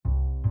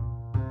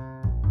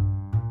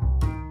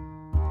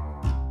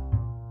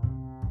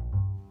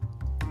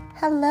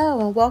Hello,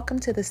 and welcome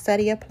to the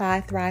Study,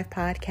 Apply, Thrive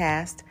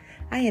podcast.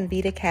 I am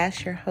Vetta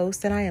Cash, your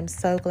host, and I am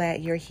so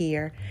glad you're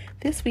here.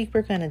 This week,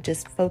 we're going to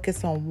just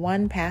focus on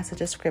one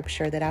passage of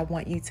scripture that I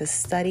want you to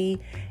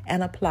study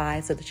and apply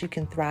so that you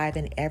can thrive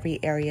in every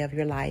area of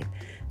your life.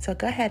 So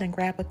go ahead and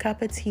grab a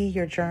cup of tea,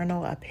 your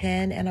journal, a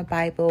pen, and a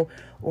Bible,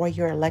 or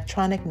your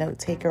electronic note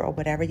taker, or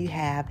whatever you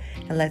have,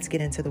 and let's get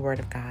into the Word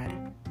of God.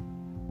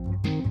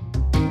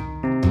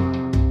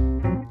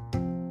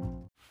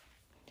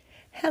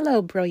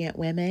 Hello, brilliant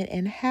women,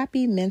 and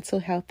happy Mental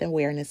Health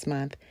Awareness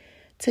Month.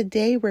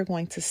 Today, we're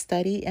going to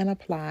study and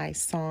apply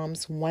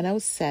Psalms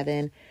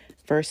 107,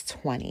 verse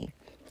 20.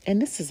 And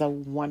this is a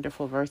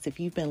wonderful verse. If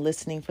you've been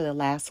listening for the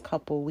last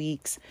couple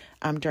weeks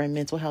during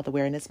Mental Health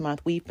Awareness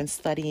Month, we've been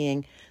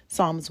studying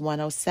Psalms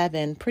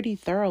 107 pretty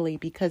thoroughly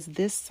because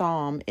this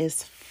psalm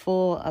is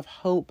full of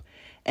hope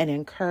and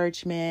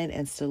encouragement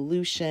and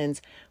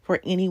solutions for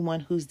anyone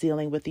who's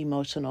dealing with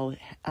emotional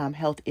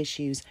health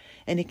issues.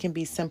 And it can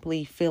be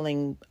simply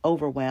feeling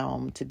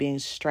overwhelmed, to being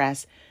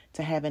stressed,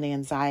 to having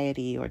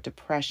anxiety or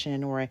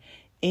depression or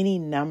any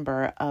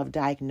number of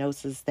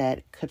diagnoses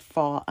that could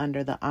fall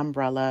under the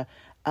umbrella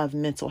of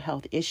mental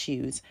health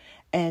issues.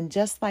 And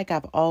just like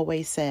I've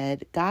always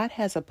said, God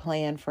has a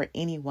plan for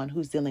anyone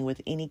who's dealing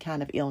with any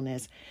kind of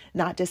illness,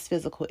 not just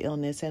physical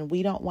illness. And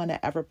we don't want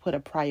to ever put a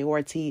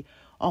priority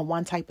on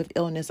one type of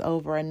illness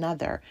over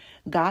another.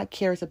 God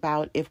cares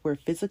about if we're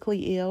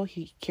physically ill.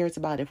 He cares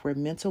about if we're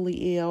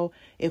mentally ill,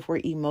 if we're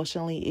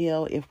emotionally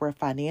ill, if we're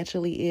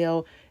financially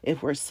ill,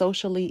 if we're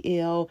socially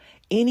ill,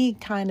 any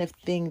kind of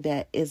thing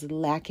that is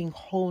lacking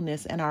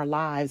wholeness in our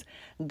lives.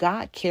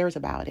 God cares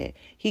about it.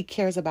 He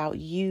cares about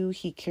you.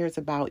 He cares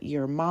about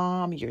your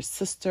mom, your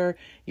sister,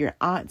 your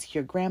aunt,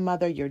 your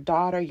grandmother, your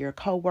daughter, your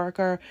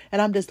coworker.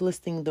 And I'm just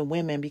listing the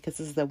women because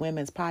this is a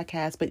women's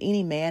podcast, but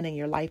any man in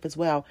your life as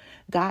well.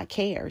 God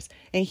cares,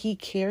 and He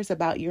cares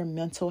about your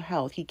mental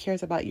health. He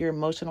cares about your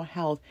emotional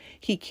health.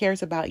 He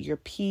cares about your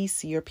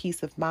peace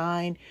of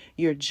mind,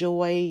 your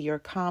joy, your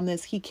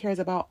calmness. He cares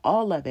about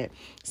all of it.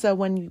 So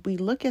when we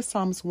look at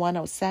Psalms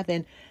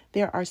 107,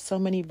 there are so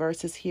many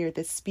verses here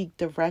that speak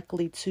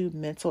directly to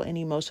mental and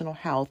emotional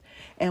health.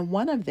 And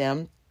one of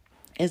them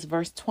is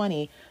verse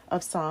 20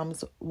 of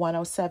Psalms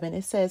 107.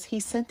 It says, He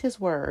sent His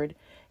word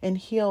and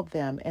healed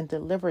them and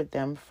delivered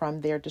them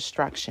from their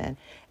destruction.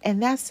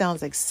 And that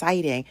sounds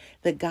exciting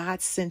that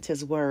God sent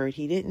His word.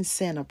 He didn't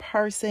send a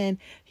person.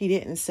 He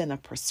didn't send a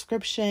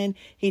prescription.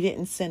 He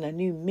didn't send a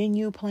new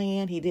menu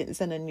plan. He didn't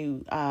send a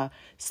new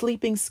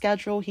sleeping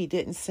schedule. He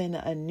didn't send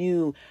a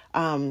new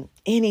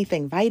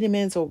anything,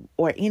 vitamins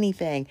or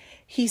anything.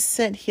 He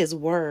sent His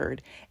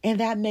word. And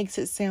that makes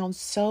it sound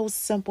so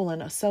simple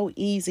and so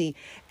easy.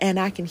 And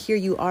I can hear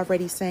you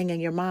already saying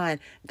in your mind,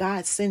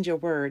 God, send your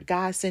word.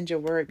 God, send your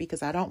word,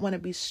 because I don't want to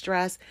be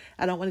stressed.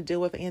 I don't want to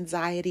deal with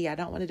anxiety. I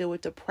don't want to deal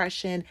with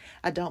depression.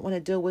 I don't want to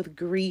deal with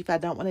grief. I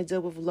don't want to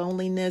deal with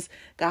loneliness.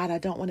 God, I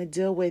don't want to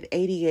deal with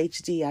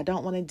ADHD. I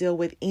don't want to deal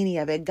with any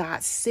of it.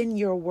 God, send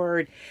your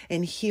word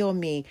and heal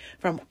me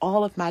from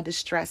all of my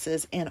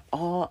distresses and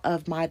all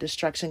of my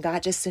destruction.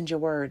 God, just send your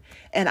word.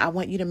 And I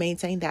want you to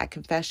maintain that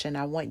confession.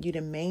 I want you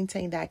to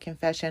maintain that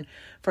confession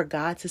for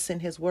God to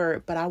send His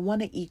word. But I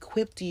want to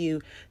equip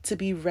you to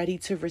be ready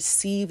to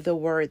receive the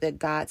word that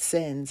God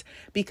sends.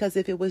 Because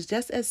if it was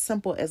just as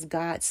simple as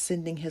God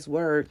sending His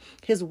word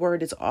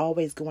is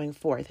always going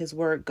forth. His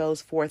word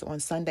goes forth on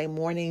Sunday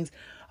mornings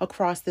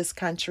across this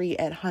country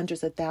at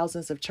hundreds of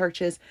thousands of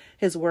churches.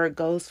 His word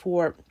goes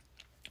forth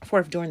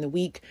during the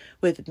week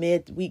with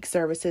midweek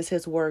services.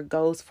 His word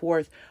goes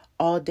forth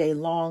all day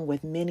long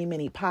with many,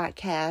 many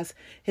podcasts.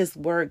 His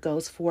word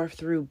goes forth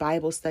through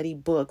Bible study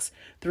books,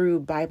 through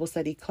Bible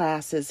study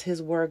classes.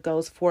 His word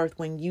goes forth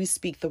when you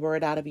speak the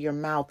word out of your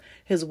mouth.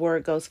 His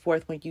word goes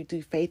forth when you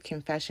do faith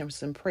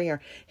confessions and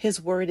prayer.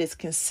 His word is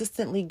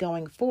consistently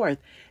going forth.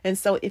 And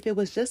so if it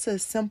was just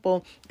as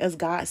simple as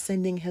God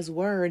sending His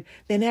word,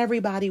 then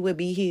everybody would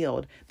be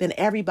healed. Then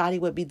everybody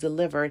would be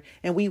delivered,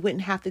 and we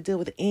wouldn't have to deal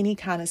with any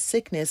kind of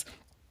sickness.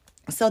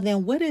 So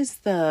then what is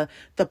the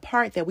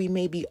part that we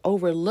may be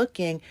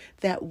overlooking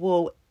that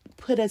will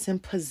put us in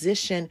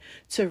position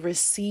to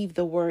receive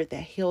the word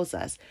that heals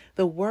us?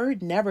 The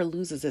word never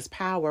loses its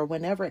power.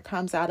 Whenever it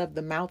comes out of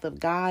the mouth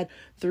of God,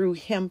 through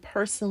Him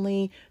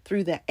personally,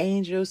 through the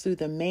angels, through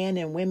the men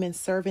and women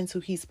servants who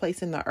He's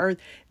placed in the earth,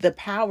 the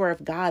power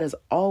of God is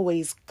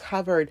always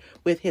covered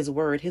with His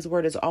word. His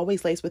word is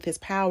always laced with His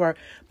power,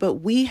 but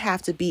we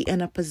have to be in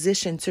a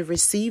position to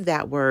receive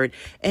that word.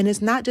 And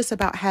it's not just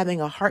about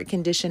having a heart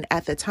condition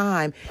at the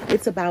time.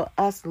 It's about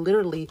us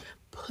literally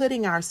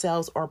putting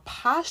ourselves or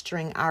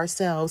posturing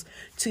ourselves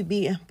to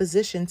be in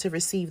position to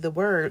receive the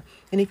word.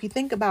 And if you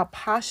think about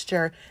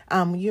posture,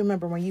 you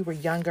remember when you were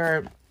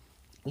younger,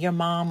 your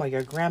mom or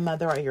your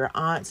grandmother or your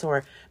aunts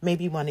or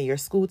maybe one of your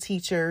school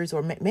teachers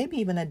or maybe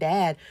even a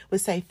dad would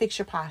say, fix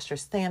your posture,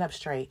 stand up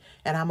straight.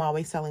 And I'm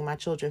always telling my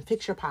children,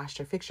 fix your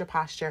posture,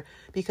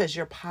 because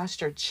your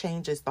posture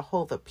changes the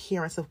whole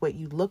appearance of what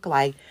you look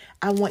like.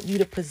 I want you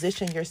to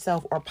position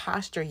yourself or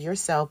posture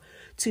yourself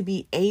to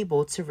be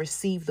able to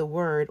receive the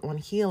word on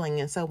healing.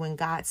 And so when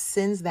God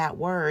sends that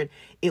word,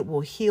 it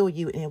will heal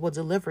you and it will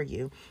deliver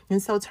you.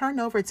 And so turn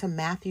over to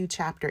Matthew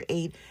chapter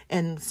 8,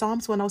 and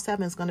Psalms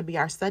 107 is going to be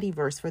our study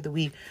verse for the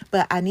week,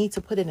 but I need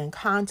to put it in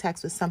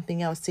context with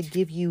something else to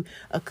give you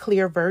a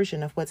clear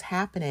version of what's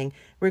happening.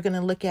 We're going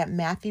to look at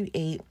Matthew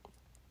 8.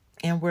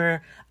 And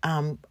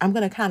I'm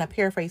going to kind of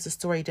paraphrase the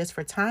story just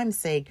for time's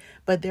sake,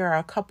 but there are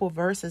a couple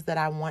verses that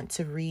I want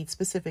to read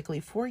specifically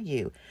for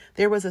you.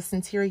 There was a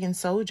centurion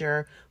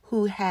soldier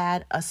who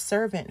had a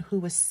servant who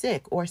was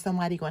sick, or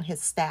somebody on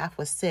his staff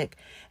was sick,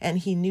 and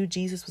he knew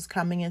Jesus was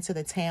coming into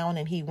the town,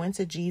 and he went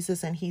to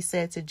Jesus and he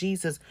said to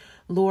Jesus,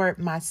 Lord,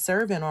 my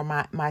servant or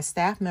my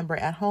staff member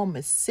at home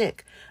is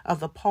sick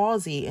of the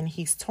palsy and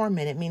he's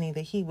tormented, meaning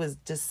that he was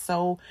just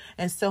so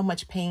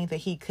much pain that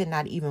he could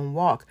not even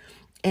walk.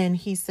 And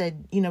he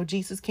said,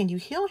 Jesus, can you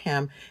heal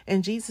him?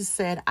 And Jesus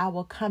said, I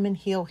will come and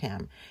heal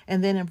him.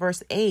 And then in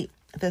verse 8,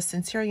 the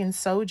centurion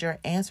soldier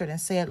answered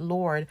and said,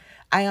 Lord,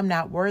 I am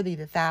not worthy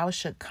that thou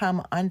should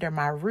come under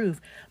my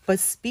roof, but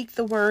speak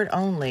the word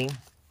only,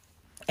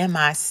 and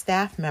my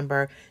staff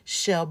member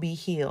shall be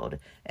healed.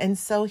 And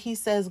so he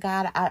says,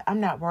 God, I'm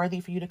not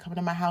worthy for you to come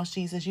to my house,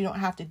 Jesus. You don't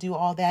have to do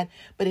all that.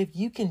 But if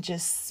you can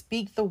just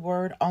speak the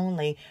word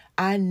only,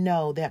 I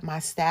know that my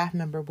staff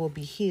member will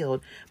be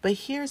healed. But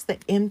here's the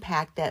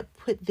impact that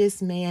put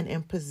this man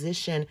in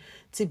position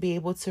to be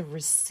able to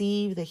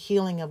receive the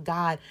healing of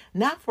God,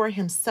 not for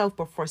himself,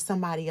 but for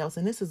somebody else.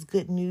 And this is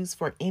good news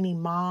for any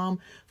mom,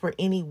 for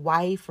any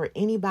wife, for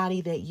anybody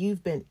that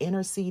you've been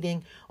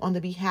interceding on the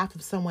behalf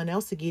of someone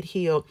else to get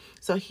healed.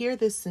 So here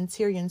this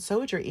centurion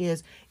soldier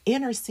is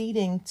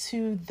interceding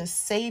to the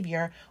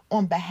Savior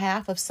on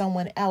behalf of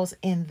someone else,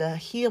 and the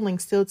healing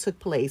still took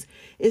place.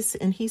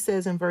 And he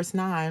says in verse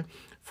 9,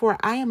 for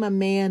I am a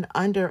man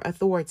under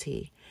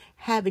authority,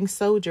 having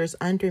soldiers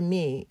under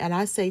me. And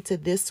I say to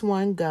this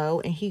one,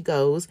 go, and he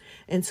goes,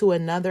 and to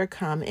another,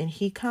 come, and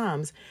he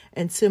comes,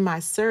 and to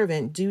my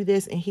servant, do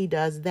this, and he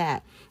does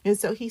that. And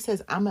so he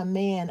says, I'm a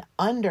man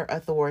under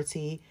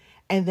authority,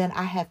 and then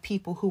I have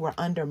people who are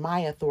under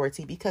my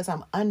authority. Because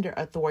I'm under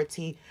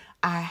authority,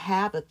 I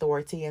have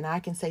authority, and I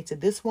can say to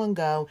this one,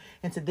 go,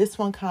 and to this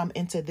one, come,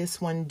 and to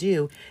this one,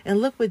 do.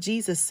 And look what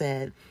Jesus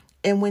said.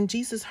 And when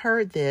Jesus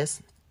heard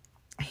this,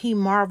 he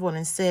marveled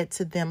and said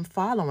to them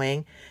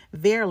following,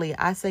 verily,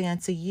 I say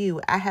unto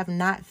you, I have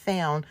not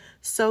found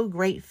so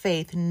great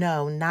faith,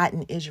 no, not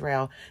in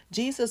Israel.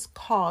 Jesus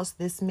calls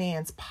this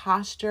man's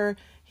posture,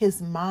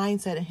 his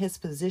mindset, and his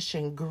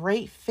position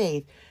great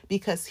faith,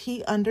 because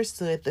he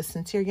understood, the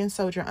centurion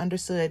soldier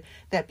understood,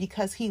 that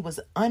because he was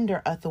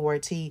under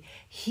authority,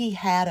 he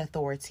had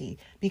authority.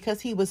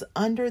 Because he was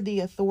under the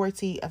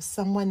authority of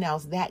someone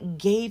else, that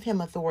gave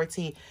him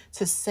authority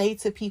to say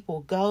to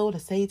people, go, to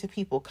say to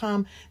people,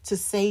 come, to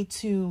say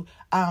to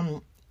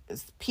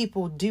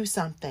people, do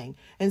something.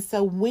 And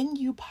so when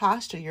you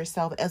posture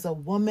yourself as a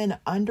woman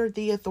under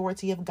the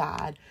authority of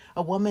God,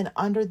 a woman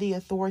under the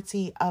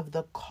authority of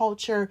the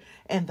culture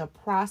and the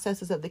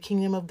processes of the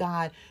kingdom of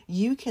God,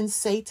 you can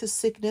say to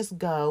sickness,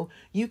 go.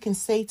 You can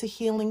say to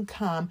healing,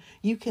 come.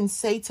 You can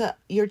say to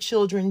your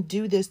children,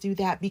 do this, do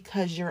that,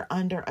 because you're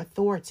under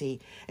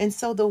authority. And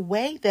so the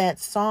way that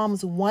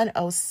Psalms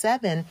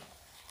 107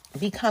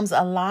 becomes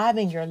alive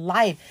in your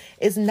life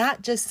is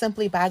not just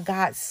simply by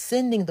God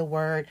sending the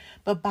word,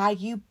 but by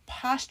you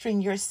posturing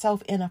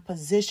yourself in a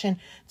position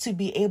to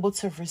be able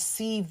to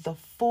receive the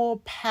full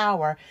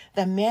power,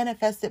 the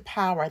manifested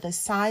power, the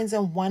signs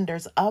and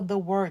wonders of the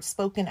word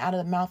spoken out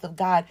of the mouth of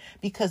God,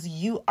 because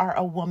you are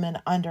a woman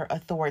under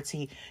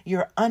authority.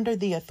 You're under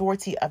the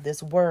authority of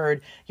this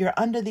word. You're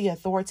under the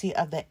authority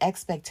of the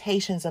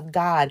expectations of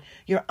God.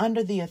 You're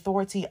under the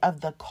authority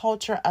of the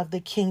culture of the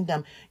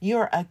kingdom.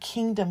 You're a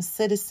kingdom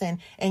citizen,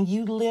 and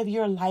you live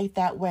your life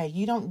that way.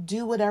 You don't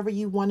do whatever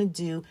you want to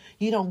do.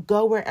 You don't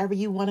go wherever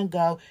you want to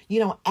go. You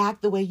don't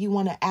act the way you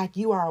want to act.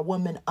 You are a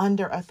woman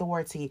under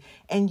authority,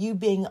 and you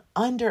being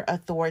under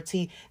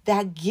authority,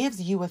 that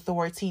gives you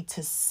authority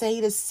to say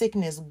to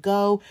sickness,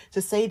 go,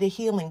 to say to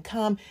healing,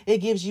 come. It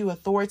gives you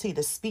authority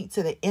to speak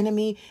to the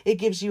enemy. It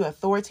gives you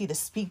authority to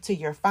speak to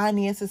your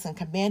finances and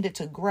command it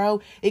to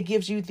grow. It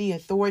gives you the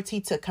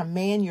authority to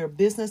command your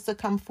business to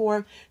come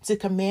forth, to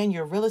command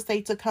your real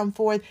estate to come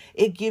forth.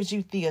 It gives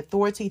you the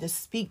authority to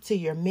speak to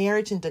your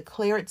marriage and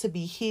declare it to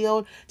be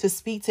healed, to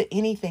speak to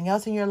anything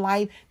else in your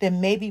life that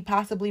may be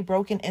possibly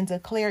broken and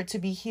declare it to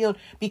be healed,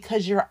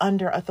 because you're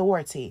under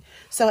authority.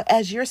 So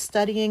as you're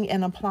studying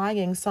and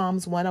applying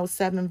Psalms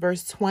 107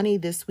 verse 20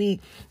 this week,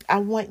 I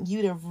want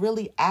you to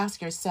really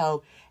ask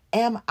yourself,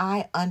 am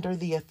I under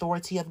the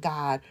authority of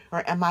God,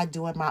 or am I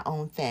doing my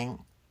own thing?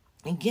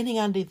 And getting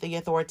under the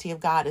authority of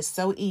God is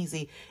so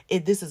easy.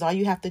 This is all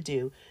you have to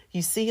do.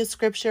 You see a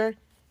scripture,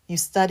 You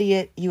study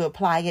it, you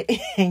apply it,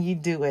 and you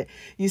do it.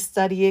 You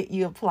study it,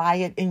 you apply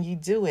it, and you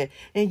do it.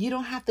 And you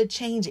don't have to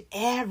change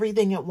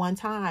everything at one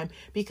time,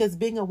 because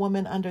being a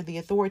woman under the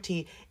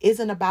authority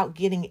isn't about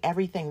getting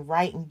everything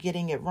right and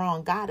getting it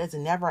wrong. God has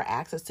never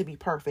asked us to be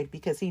perfect,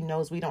 because he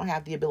knows we don't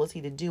have the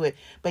ability to do it,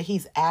 but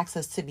he's asked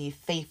us to be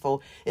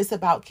faithful. It's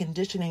about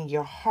conditioning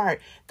your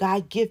heart.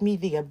 God, give me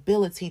the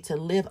ability to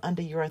live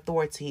under your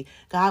authority.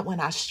 God,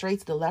 when I stray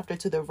to the left or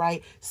to the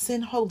right,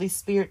 send Holy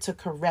Spirit to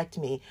correct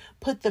me.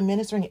 Put the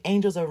ministering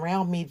angels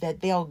around me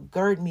that they'll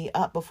gird me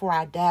up before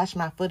I dash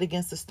my foot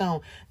against a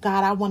stone.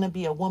 God, I want to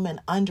be a woman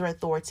under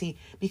authority,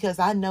 because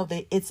I know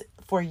that it's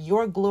for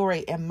your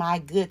glory and my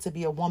good to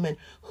be a woman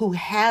who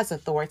has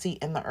authority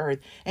in the earth.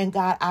 And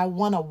God, I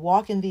want to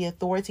walk in the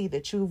authority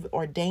that you've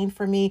ordained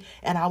for me,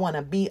 and I want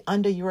to be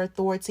under your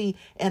authority.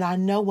 And I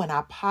know when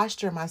I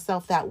posture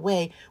myself that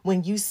way,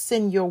 when you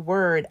send your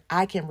word,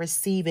 I can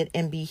receive it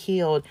and be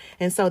healed.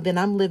 And so then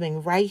I'm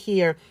living right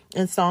here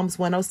in Psalms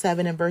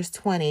 107 and verse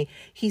 20.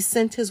 He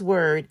sent his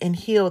word and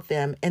healed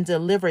them and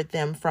delivered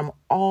them from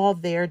all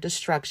their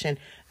destruction.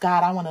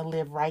 God, I want to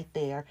live right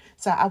there.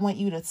 So I want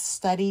you to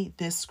study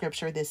this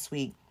scripture this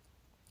week.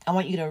 I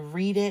want you to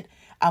read it.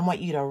 I want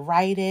you to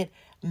write it,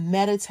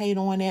 meditate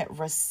on it,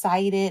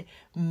 recite it,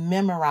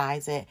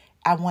 memorize it.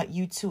 I want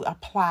you to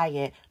apply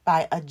it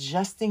by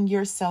adjusting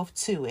yourself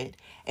to it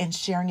and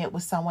sharing it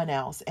with someone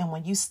else. And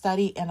when you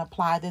study and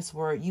apply this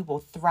word, you will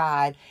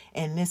thrive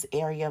in this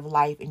area of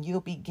life, and you'll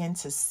begin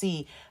to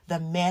see the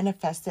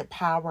manifested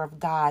power of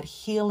God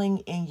healing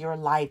in your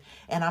life.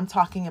 And I'm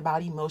talking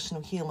about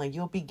emotional healing.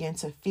 You'll begin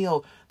to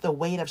feel the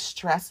weight of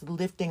stress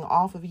lifting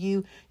off of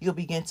you. You'll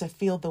begin to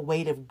feel the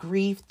weight of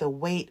grief, the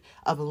weight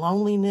of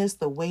loneliness,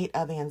 the weight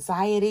of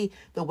anxiety,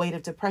 the weight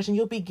of depression.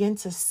 You'll begin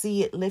to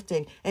see it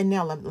lifting. And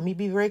now let me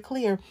be very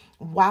clear.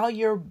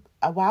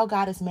 While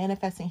God is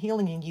manifesting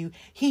healing in you,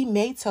 he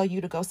may tell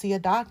you to go see a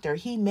doctor.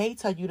 He may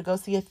tell you to go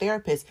see a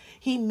therapist.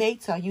 He may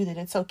tell you that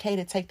it's okay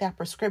to take that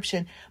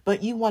prescription,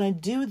 but you want to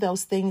do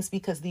those things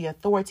because the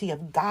authority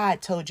of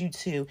God told you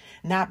to,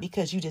 not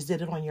because you just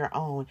did it on your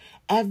own.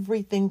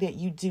 Everything that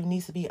you do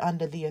needs to be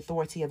under the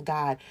authority of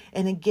God.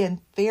 And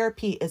again,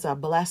 therapy is a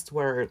blessed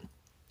word.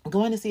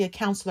 Going to see a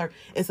counselor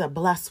is a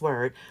blessed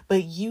word,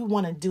 but you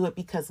want to do it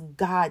because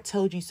God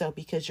told you so,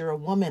 because you're a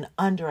woman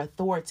under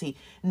authority,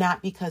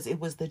 not because it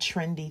was the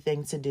trendy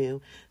thing to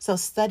do. So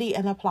study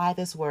and apply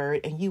this word,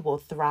 and you will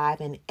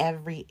thrive in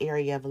every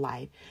area of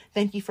life.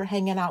 Thank you for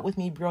hanging out with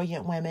me,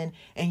 brilliant women.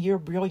 And you're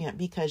brilliant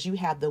because you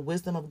have the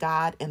wisdom of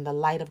God and the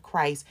light of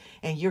Christ,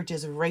 and you're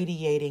just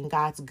radiating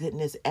God's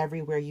goodness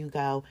everywhere you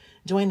go.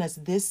 Join us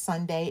this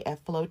Sunday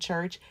at Flow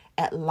Church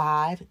at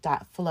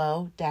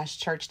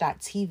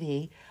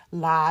live.flow-church.tv,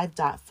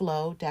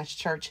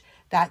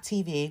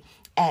 live.flow-church.tv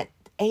at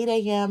 8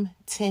 a.m.,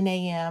 10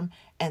 a.m.,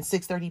 and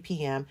 6:30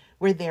 p.m.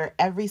 We're there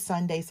every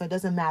Sunday, so it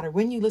doesn't matter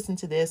when you listen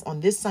to this. On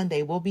this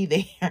Sunday, we'll be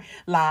there,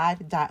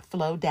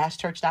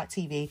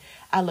 live.flow-church.tv.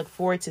 I look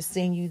forward to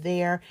seeing you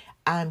there.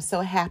 I'm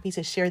so happy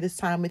to share this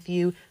time with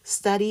you.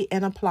 Study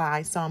and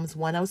apply Psalms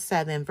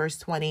 107, verse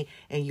 20,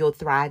 and you'll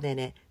thrive in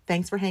it.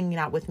 Thanks for hanging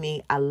out with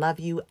me. I love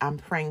you. I'm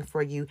praying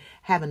for you.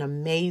 Have an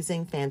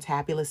amazing,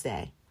 fantabulous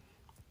day.